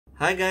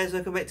Hi guys,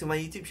 welcome back to my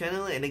YouTube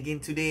channel, and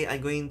again today I'm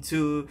going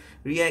to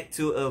react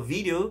to a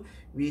video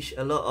which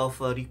a lot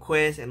of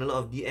requests and a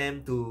lot of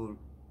DM to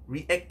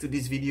react to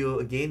this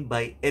video again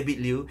by Ebit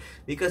Lew,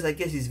 because I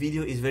guess his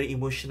video is very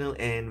emotional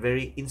and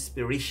very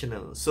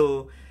inspirational.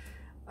 So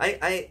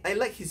I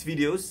like his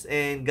videos,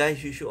 and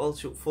guys, you should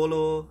also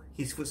follow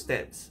his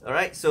footsteps.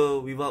 Alright,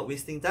 so without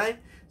wasting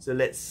time, so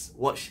let's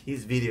watch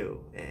his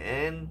video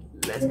and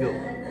let's go.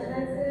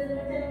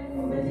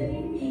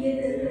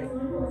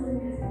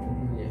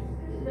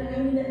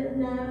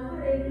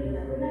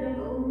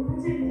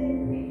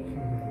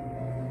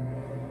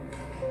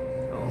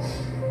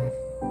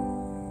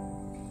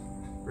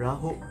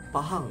 Rahuk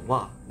Pahang.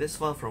 Wow, that's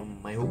far from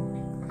my home.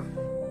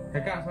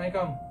 Kakak,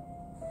 Assalamualaikum.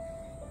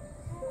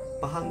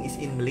 Pahang is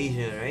in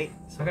Malaysia, right?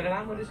 Kakak dah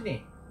lama di sini?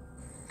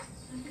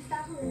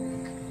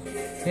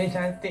 Ni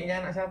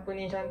cantiknya anak siapa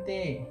ni,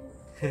 cantik.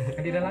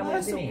 Dia dah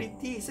lama di So sini.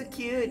 pretty, so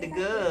cute, the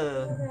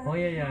girl. Oh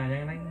ya,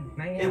 jangan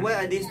nangis. Hey,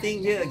 why are they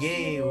staying here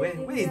again? Where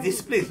is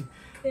this place?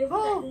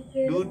 Oh,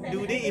 do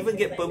they even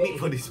get permit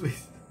for this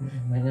place?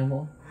 Banyak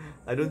nyamuk.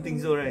 I don't think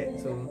so, right?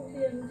 So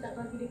tak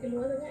bagi dia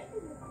keluar sangat.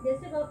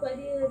 Biasa bapak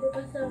dia ada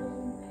pasang.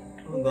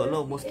 got a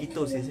lot of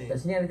mosquitoes, you say. Kat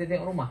sini ada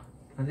tengok rumah.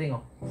 Nanti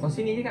tengok. Oh,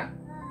 sini je kak.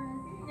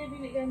 Sini dia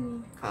bilik kami.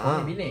 Oh,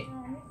 ni bilik.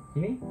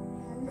 Ini?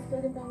 Mesti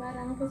ada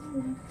barang apa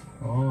semua.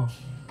 Oh.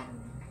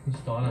 Ni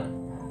store lah.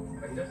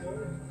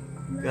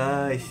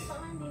 Guys,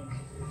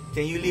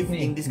 can you live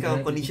in this kind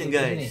of condition,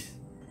 guys?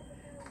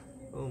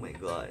 Sini. Oh my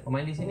god. Oh,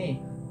 mandi sini.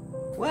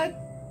 What?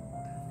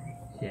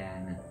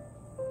 Sian.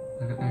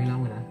 Kakak kahwin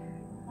lama dah.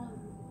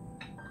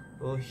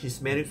 Oh, she's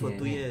married for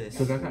 2 years.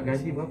 So kakak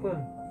gaji berapa?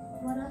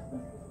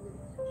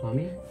 200.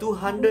 Suami?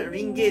 200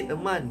 ringgit a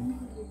month.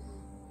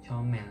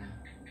 Comel.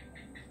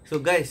 So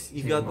guys,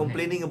 if you are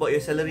complaining about your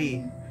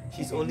salary,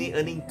 she's only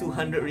earning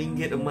 200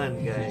 ringgit a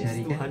month, guys.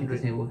 Cari kan, kita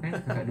 200. sewa kan.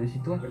 Kakak duduk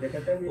situ lah.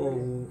 Oh,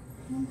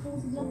 Langsung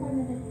sebelah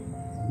mana tadi?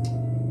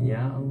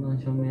 Ya Allah,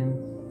 comel.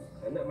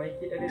 Anak my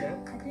kid ada dah?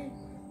 Ada.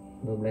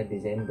 12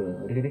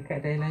 Disember. Dekat-dekat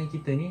dah lahir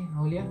kita ni,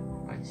 Aulia.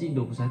 Pakcik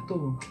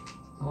 21.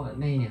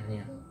 Awak lahirnya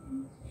hanya.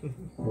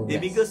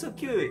 baby girl so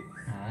cute.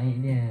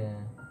 Baik dia.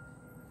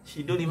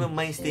 She don't even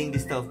mind staying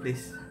this type of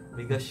place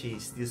because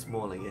she's still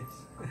small, I guess.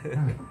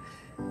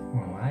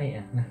 Oh,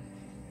 baik lah. Nah.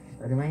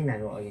 Tak ada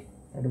mainan buat lagi.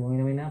 Tak ada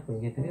mainan-mainan apa.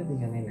 Kita dia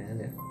tinggal mainan.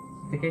 Ada.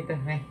 Kita kereta,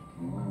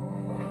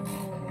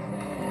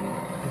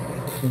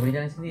 Dia boleh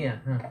jalan sendiri lah.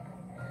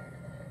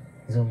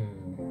 Zoom.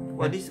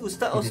 Well, this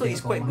Ustaz also is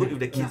quite good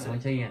with the kids.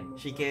 Nak cari kan?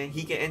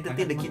 He can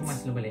entertain the kids.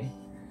 Mas dulu boleh.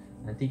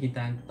 Nanti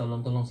kita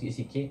tolong-tolong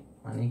sikit-sikit.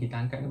 Maknanya kita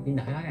angkat ke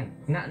pindah lah kan?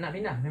 Nak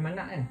pindah, memang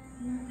nak kan?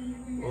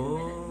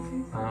 Oh.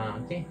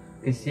 Okay.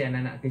 Kesian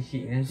anak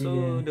kecil nanti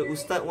So dia. the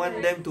Ustaz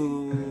want them to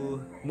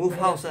move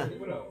house lah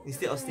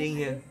instead of staying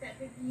here. Tak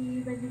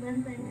pergi baju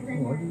Bangsa ni.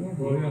 Oh,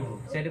 dia.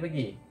 Saya ada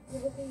pergi? Dia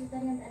pergi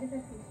tangan tak ada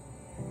satu.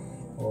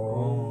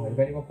 Oh.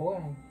 Daripada berapa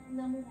orang? 6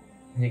 orang.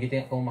 Hanya kita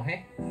tengok ke rumah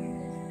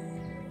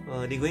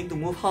They going to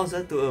move house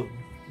to a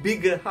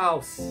bigger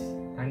house.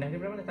 Tandas dia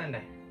berapa mana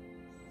tandas?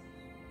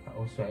 Tak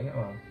sesuai kat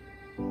bang.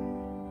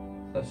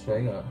 Tak sesuai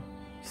kat.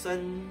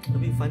 Son, a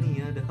bit funny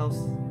the house.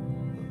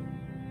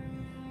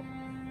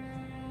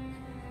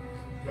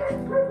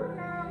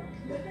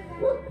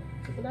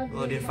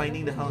 Oh, they're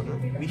finding the house.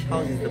 Which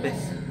house is the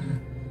best?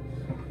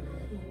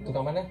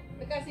 Tukang mana?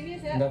 Dekat sini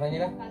saya. Dah tanya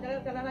dah?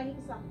 Kalau lagi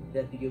besar.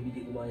 Dia 3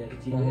 biji rumah yang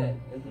kecil kan.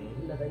 Nanti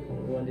dah tanya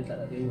orang dia tak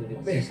nak sewa dia.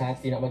 Susah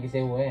hati nak bagi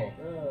sewa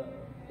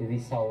Dia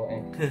risau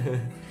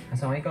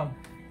Assalamualaikum.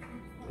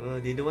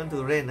 They don't want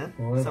to rent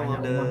some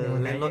of the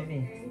landlord.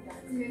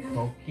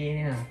 Okey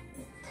ni lah.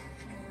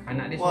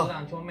 Anak dia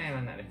seorang, comel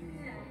anak dia.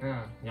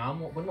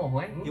 Nyamuk penuh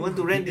kan. You want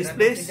to rent this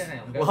place?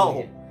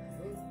 Wow.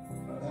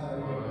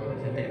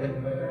 Cantik kan?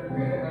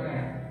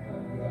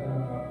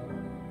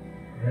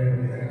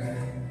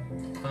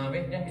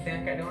 Habis jom kita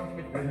angkat dia orang.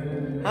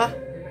 Huh?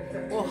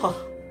 Wow.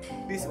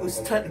 This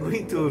Ustaz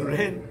going to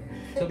rent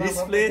this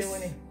place?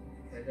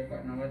 Saya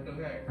cakap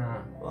 600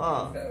 kan.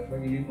 Wow.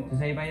 So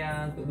saya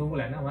bayar untuk 2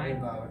 bulan lah, Mai.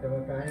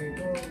 Macam-macam hari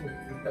tu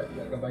Ustaz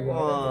juga akan bayar.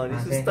 Wow,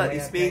 this Ustaz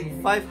is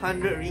paying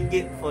 500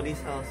 ringgit for this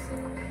house.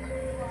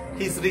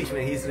 He's rich,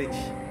 man. He's rich.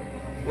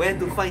 Where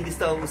to find this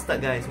type of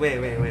Ustaz, guys?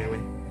 Where?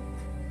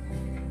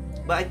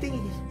 But I think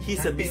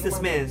he's a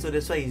businessman, so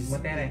that's why his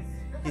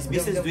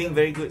business is doing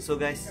very good. So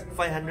guys,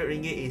 500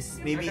 ringgit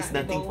is maybe it's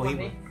nothing for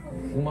him.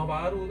 Rumah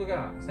baru tu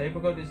kak. Saya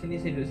pun kalau duduk sini,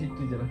 saya duduk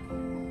situ je lah.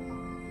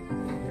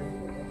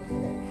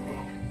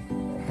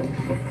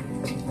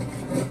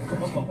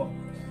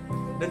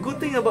 The good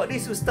thing about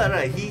this Ustaz,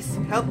 right? He's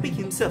helping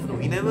himself. No,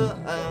 he never,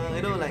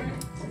 like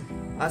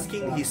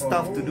asking his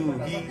staff to do.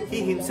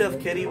 He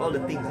himself carry all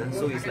the things.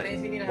 So it's like,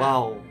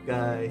 wow,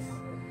 guys,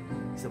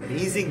 it's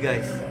amazing,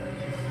 guys.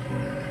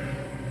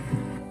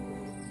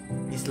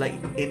 It's like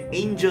an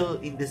angel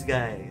in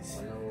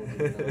disguise.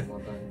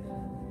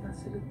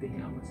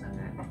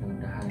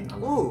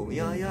 Oh,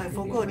 yeah, I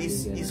forgot.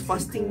 It's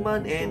fasting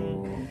month,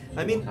 and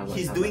I mean,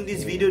 he's doing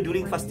this video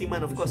during fasting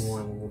month, of course.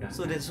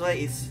 So that's why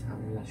it's...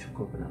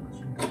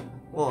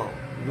 Wow,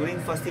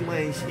 during fasting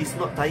month, he's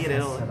not tired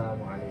at all.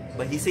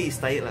 But he say he's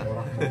tired lah.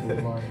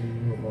 Warahmatullahi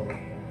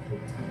wabarakatuh.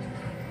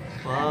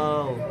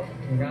 Wow,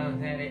 Enggak,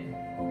 saya Adik.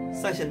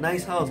 such a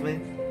nice house,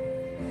 man.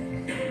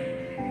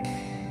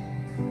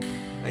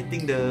 I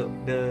think the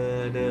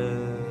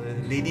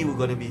lady were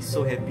gonna be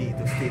so happy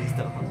to stay this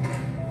type of house.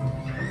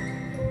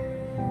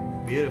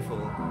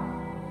 Beautiful.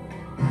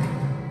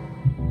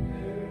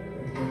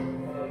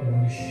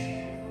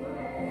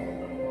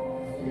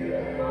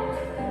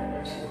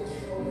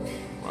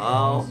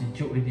 Wow.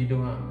 Sejuk dia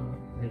tidur lah.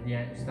 Jadi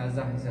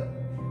ustazah esok.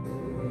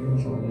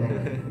 InsyaAllah.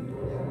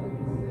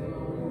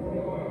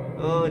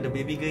 Oh, the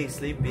baby girl is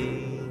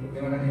sleeping.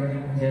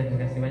 Ya,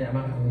 terima kasih banyak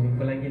bang.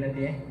 Jumpa lagi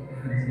nanti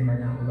Terima kasih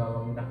banyak. Moga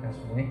Allah mudahkan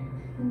semua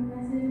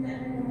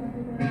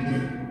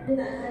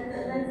Tak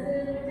rasa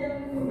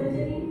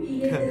macam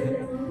mimpi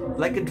kata.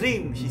 Like a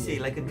dream, she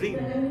say, like a dream.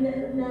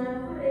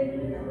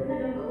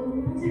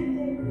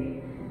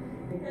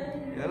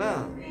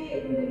 Yalah.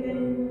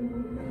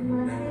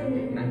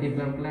 Nanti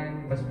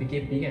pelan-pelan pas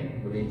PKP kan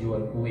boleh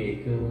jual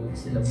kuih ke,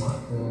 nasi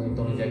lemak ke,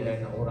 tolong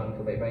jaga anak orang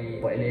ke baik-baik.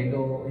 Buat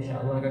elok,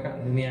 insya-Allah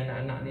kakak demi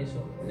anak-anak ni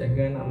esok.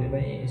 Jaga anak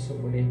baik-baik, esok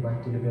boleh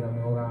bantu lebih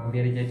ramai orang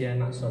biar dia jadi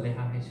anak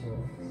solehah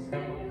esok.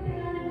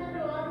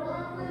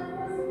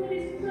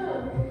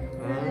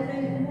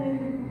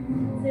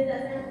 Saya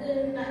tak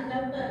sangka nak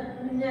dapat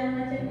menyan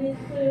macam ni.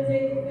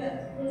 Saya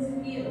cakap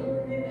rezeki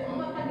Allah cakap.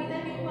 Mak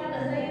pagi-pagi pun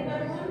anak saya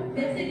bangun.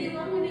 Biasa dia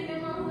bangun dia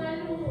memang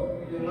selalu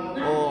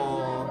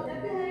Oh.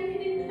 tapi hari ni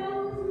dia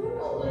tahu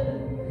semua pun.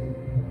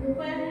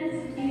 Rupanya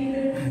rezeki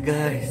dia.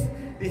 Guys,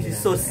 this is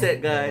so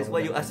sad, guys.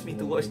 Why you ask me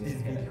to watch this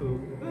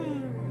video?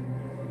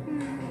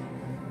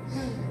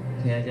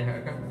 Saya ajar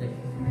kakak.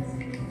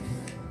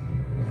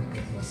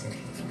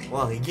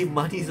 Wow, he give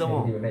money some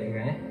more. Dia baik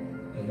kan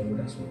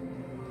mudah-mudah semua.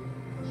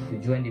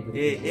 Tujuan dia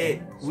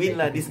Win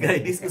lah this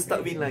guy. This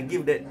Ustaz win lah.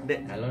 Give that.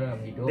 Kalau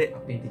dalam hidup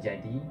apa yang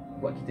terjadi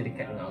buat kita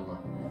dekat dengan Allah.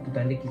 Itu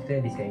tanda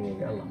kita disayangi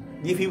oleh Allah.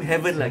 Give him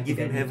heaven lah. Give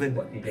him heaven.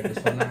 Buat dia jaga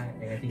solat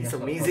dengan tinggal It's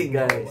solat. amazing,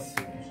 guys.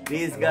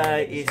 This guy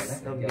is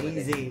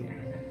amazing.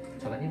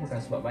 Solat ni bukan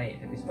sebab baik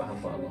tapi sebab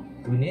hamba Allah.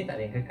 Dunia tak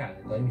ada yang kekal,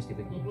 kau ni mesti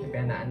pergi. Tapi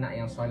anak-anak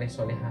yang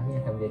soleh-solehah ni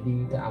akan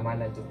menjadi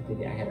amalan untuk kita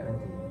di akhirat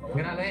nanti.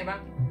 Gerak lah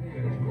bang.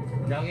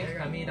 Jauh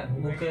kami tak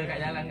buka kat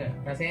jalan ke.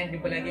 Terima kasih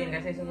jumpa lagi. Terima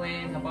kasih semua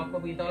apa-apa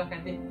beritahu lah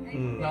nanti.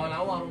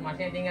 Lawa-lawa rumah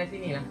saya tinggal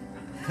sini lah.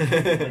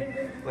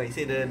 Why you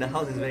say the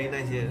house is very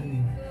nice here.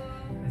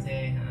 Terima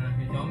kasih.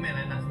 Comel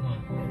anak semua.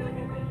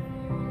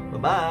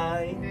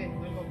 Bye-bye. Terima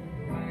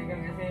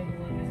kasih.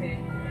 Terima kasih.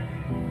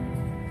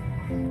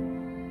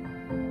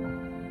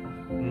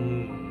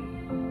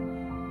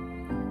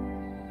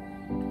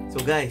 So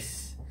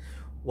guys,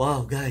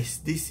 wow guys,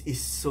 this is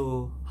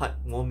so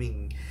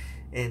heartwarming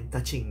and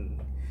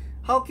touching.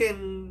 How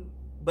can,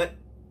 but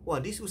wow,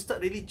 this Ustaz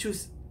really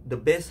choose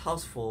the best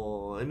house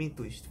for, I mean,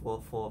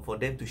 for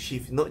them to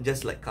shift, not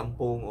just like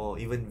kampong or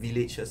even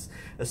village,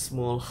 a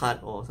small hut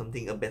or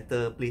something, a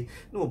better place.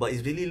 No, but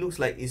it really looks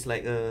like it's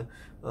like a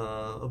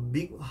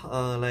big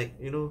like,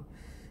 you know,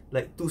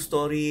 like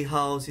 2-story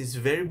house. It's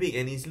very big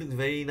and it looks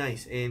very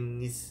nice, and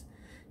it's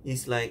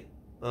like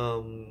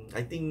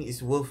I think it's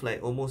worth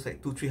like almost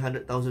like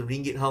 200,000-300,000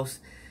 ringgit house,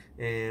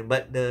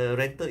 but the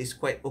rental is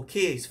quite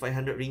okay. It's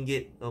 500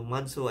 ringgit a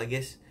month, so I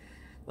guess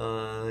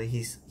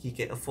he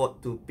can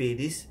afford to pay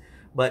this.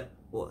 But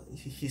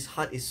his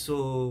heart is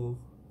so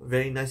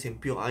very nice and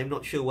pure. I'm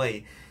not sure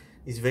why.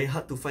 It's very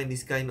hard to find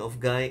this kind of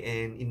guy,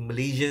 and in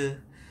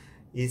Malaysia,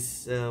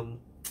 is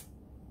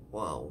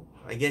wow.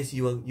 I guess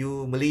you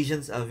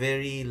Malaysians are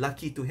very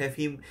lucky to have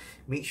him.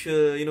 Make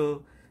sure, you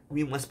know,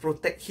 we must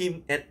protect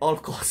him at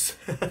all costs.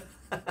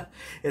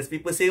 As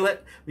people say,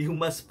 what? We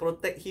must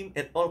protect him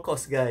at all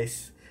costs,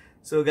 guys.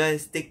 So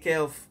guys, take care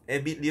of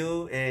Ebit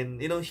Lew,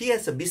 and you know, he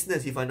has a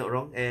business, if I'm not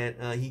wrong, and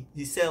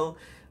he sell,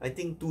 I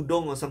think,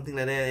 tudong or something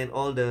like that, and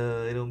all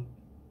the, you know,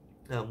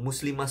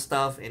 Muslimah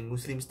stuff and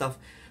Muslim stuff.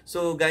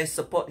 So guys,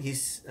 support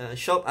his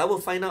shop. I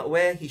will find out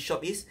where his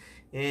shop is,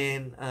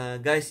 and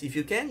guys, if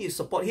you can, you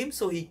support him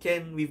so he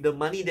can, with the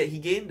money that he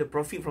gained, the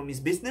profit from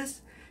his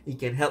business, he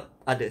can help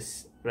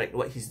others, right?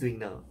 What he's doing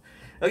now.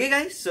 Okay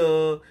guys,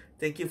 so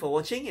thank you for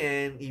watching,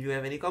 and if you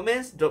have any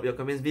comments, drop your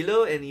comments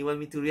below, and you want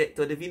me to react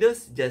to other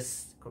videos,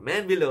 just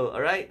comment below.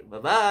 Alright, bye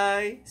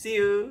bye,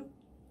 see you.